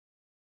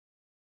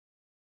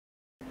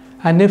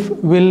And if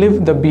we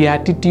live the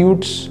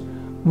Beatitudes,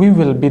 we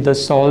will be the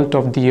salt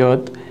of the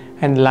earth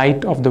and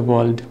light of the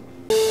world.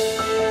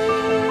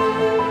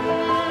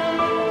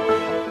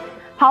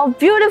 How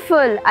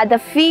beautiful are the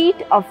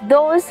feet of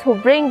those who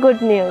bring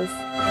good news.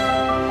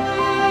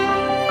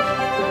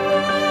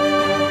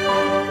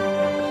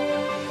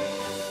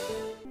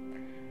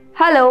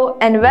 Hello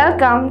and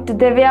welcome to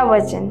Divya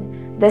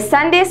Vachan, the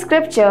Sunday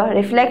Scripture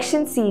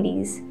Reflection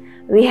Series.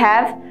 We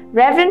have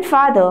Reverend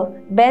Father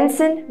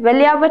Benson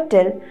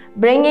Valiyaveettil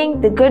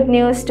bringing the good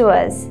news to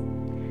us.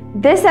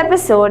 This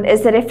episode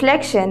is the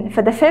reflection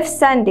for the fifth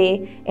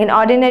Sunday in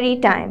Ordinary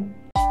Time.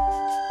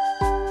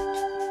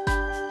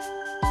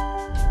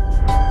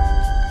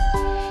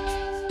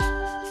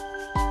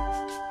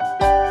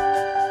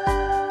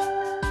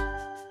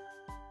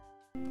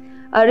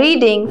 A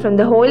reading from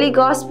the Holy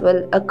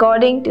Gospel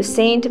according to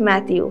Saint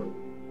Matthew.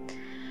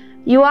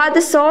 You are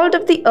the salt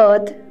of the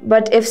earth,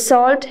 but if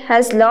salt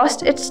has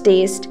lost its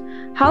taste,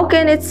 how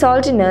can its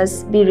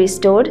saltiness be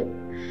restored?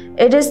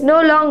 It is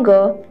no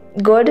longer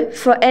good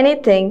for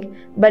anything,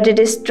 but it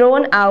is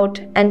thrown out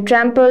and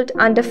trampled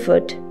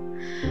underfoot.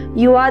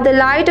 You are the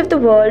light of the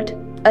world.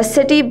 A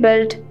city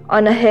built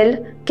on a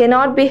hill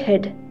cannot be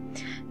hid.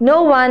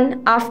 No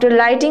one, after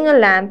lighting a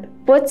lamp,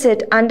 puts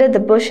it under the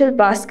bushel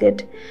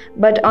basket,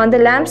 but on the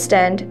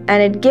lampstand,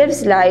 and it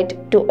gives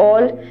light to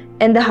all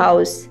in the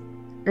house.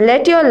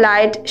 Let your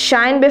light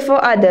shine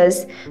before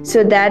others,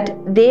 so that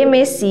they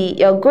may see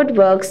your good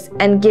works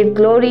and give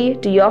glory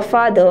to your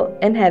Father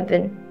in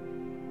heaven.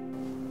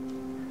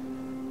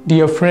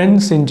 Dear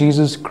friends in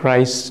Jesus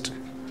Christ,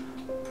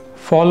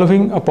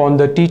 following upon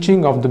the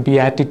teaching of the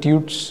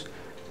Beatitudes,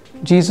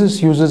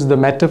 Jesus uses the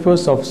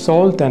metaphors of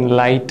salt and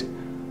light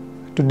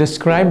to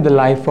describe the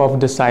life of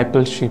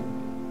discipleship.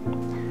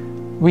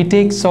 We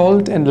take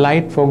salt and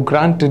light for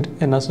granted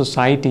in our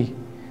society,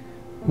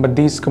 but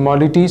these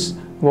commodities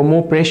were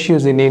more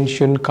precious in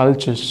ancient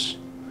cultures.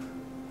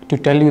 To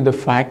tell you the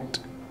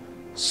fact,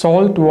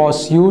 salt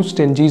was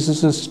used in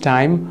Jesus'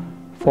 time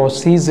for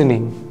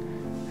seasoning,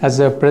 as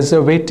a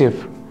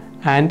preservative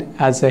and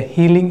as a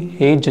healing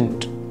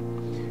agent,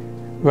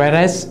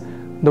 whereas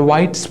the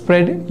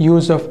widespread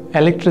use of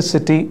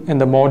electricity in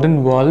the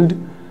modern world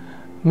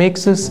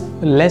makes us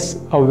less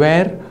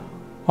aware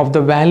of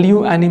the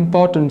value and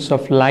importance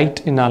of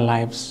light in our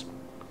lives.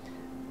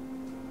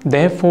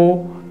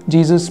 Therefore,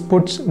 Jesus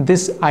puts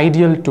this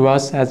ideal to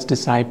us as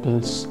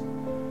disciples: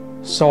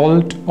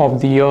 salt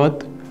of the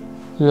earth,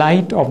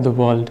 light of the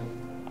world.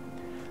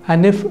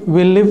 And if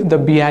we live the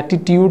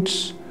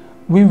Beatitudes,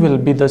 we will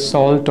be the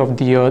salt of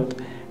the earth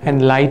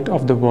and light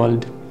of the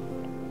world.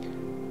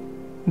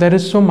 There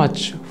is so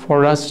much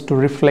for us to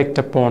reflect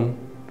upon.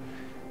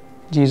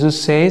 Jesus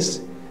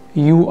says,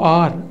 "You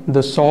are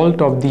the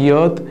salt of the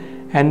earth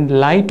and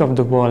light of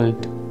the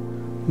world."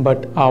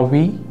 But are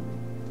we?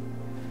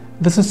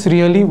 This is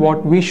really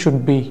what we should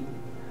be.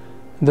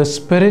 The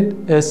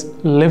Spirit is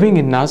living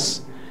in us,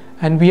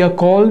 and we are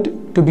called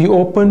to be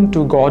open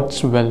to God's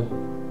will.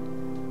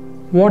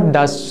 What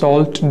does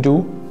salt do?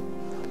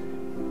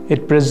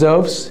 It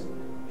preserves,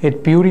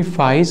 it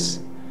purifies,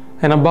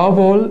 and above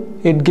all,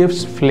 it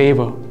gives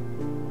flavor.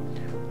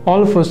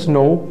 All of us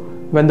know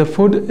when the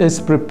food is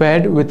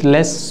prepared with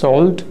less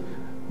salt,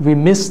 we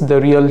miss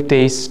the real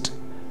taste.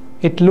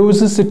 It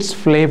loses its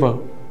flavor.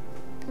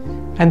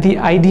 And the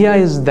idea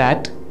is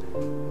that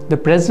the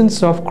presence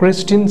of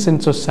Christians in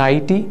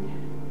society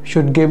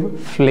should give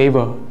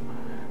flavor,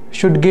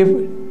 should give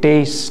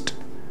taste,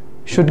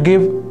 should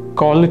give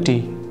quality,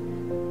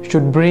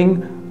 should bring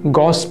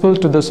gospel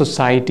to the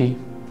society,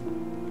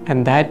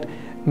 and that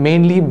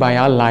mainly by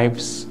our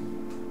lives,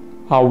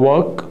 our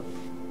work,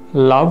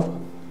 love,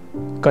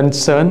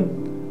 concern,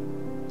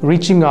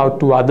 reaching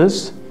out to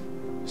others,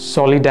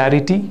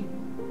 solidarity,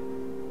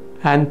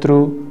 and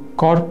through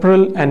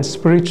corporal and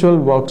spiritual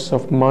works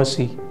of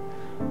mercy.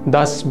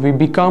 Thus we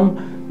become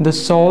the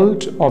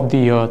salt of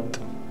the earth.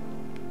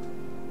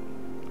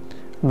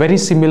 Very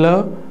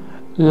similar,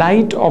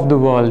 light of the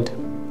world.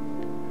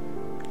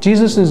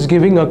 Jesus is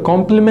giving a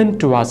compliment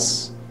to us.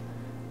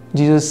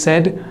 Jesus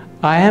said,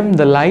 "I am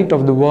the light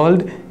of the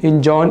world"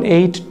 in John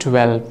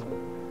 8:12.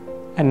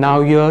 And now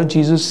here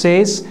Jesus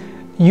says,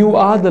 "You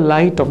are the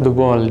light of the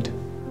world."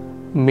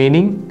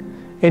 Meaning,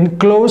 in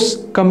close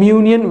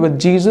communion with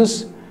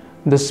Jesus,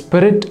 the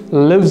Spirit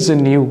lives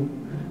in you.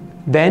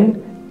 Then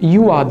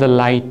you are the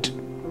light.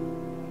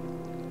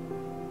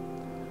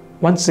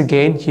 Once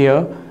again here,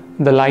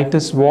 the light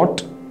is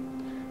what?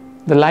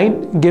 The light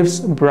gives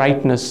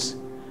brightness,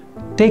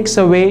 takes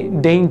away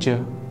danger,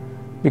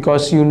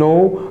 because you know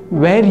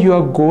where you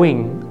are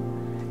going.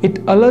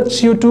 It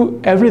alerts you to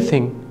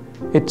everything.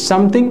 It's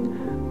something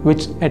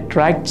which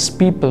attracts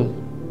people.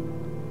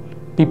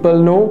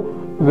 People know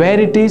where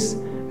it is,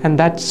 and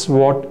that's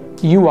what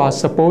you are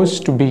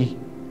supposed to be.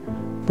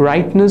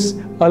 Brightness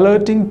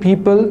alerting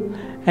people,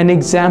 an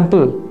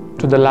example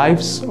to the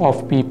lives of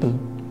people.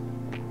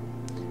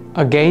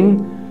 Again,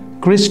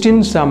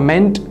 Christians are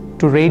meant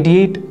to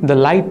radiate the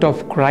light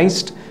of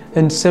Christ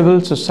in civil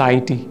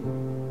society.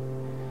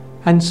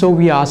 And so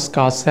we ask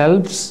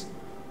ourselves,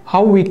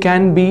 how we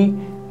can be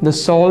the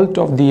salt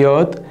of the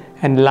earth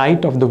and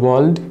light of the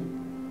world.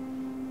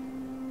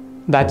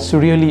 That's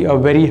really a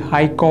very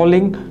high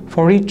calling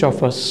for each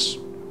of us.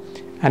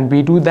 And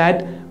we do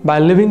that by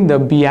living the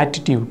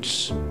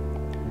Beatitudes.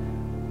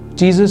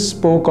 Jesus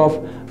spoke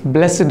of,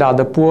 "Blessed are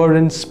the poor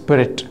in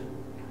spirit.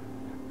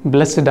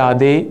 Blessed are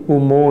they who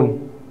mourn.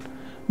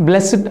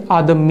 Blessed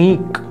are the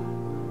meek.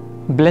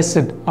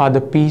 Blessed are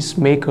the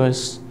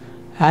peacemakers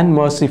and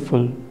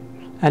merciful,"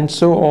 and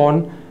so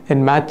on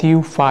in Matthew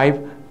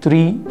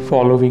 5:3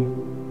 following.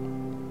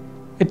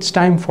 It's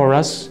time for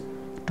us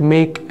to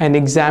make an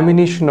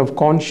examination of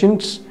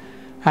conscience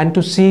and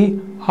to see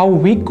how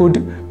we could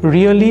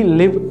really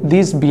live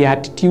these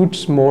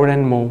Beatitudes more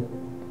and more.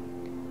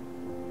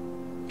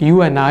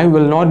 You and I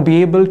will not be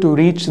able to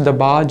reach the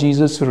bar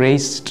Jesus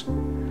raised,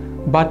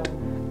 but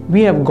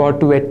we have got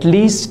to at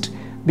least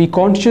be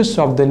conscious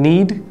of the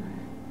need,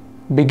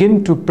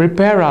 begin to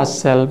prepare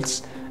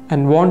ourselves,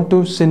 and want to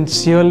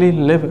sincerely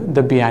live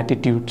the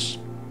Beatitudes.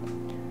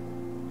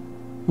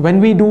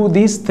 When we do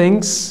these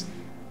things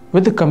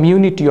with the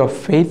community of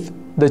faith,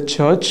 the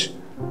church,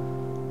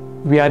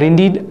 we are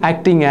indeed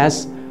acting as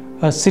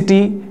a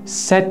city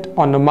set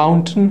on a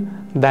mountain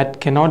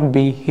that cannot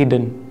be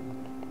hidden.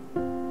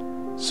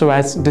 So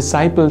as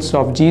disciples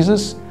of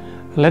Jesus,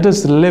 let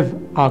us live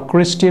our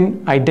Christian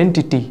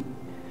identity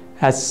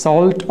as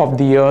salt of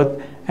the earth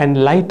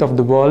and light of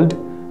the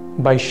world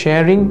by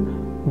sharing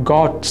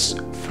God's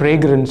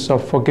fragrance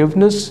of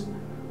forgiveness,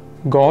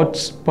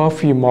 God's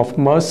perfume of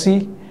mercy,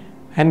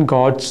 and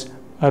God's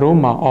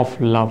aroma of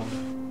love.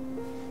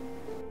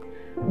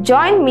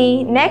 Join me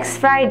next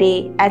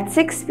Friday at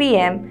 6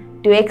 p.m.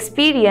 to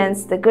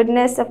experience the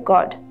goodness of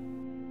God.